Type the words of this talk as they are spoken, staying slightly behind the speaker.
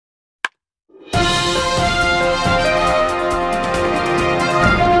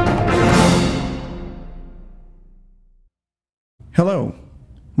Hello,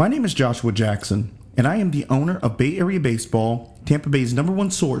 my name is Joshua Jackson, and I am the owner of Bay Area Baseball, Tampa Bay's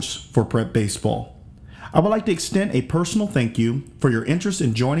 #1 source for prep baseball. I would like to extend a personal thank you for your interest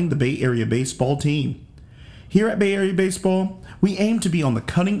in joining the Bay Area Baseball team. Here at Bay Area Baseball, we aim to be on the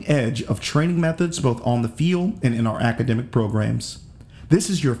cutting edge of training methods both on the field and in our academic programs. This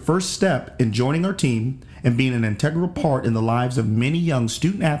is your first step in joining our team and being an integral part in the lives of many young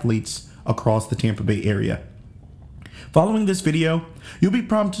student athletes across the Tampa Bay area. Following this video, you'll be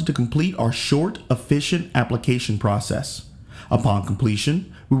prompted to complete our short, efficient application process. Upon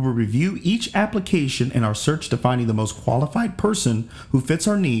completion, we will review each application in our search to finding the most qualified person who fits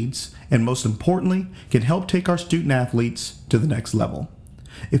our needs and, most importantly, can help take our student athletes to the next level.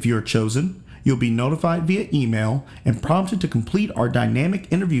 If you are chosen, you'll be notified via email and prompted to complete our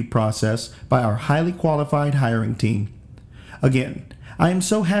dynamic interview process by our highly qualified hiring team. Again, I am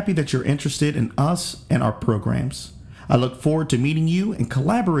so happy that you're interested in us and our programs. I look forward to meeting you and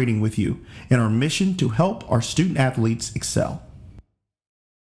collaborating with you in our mission to help our student athletes excel.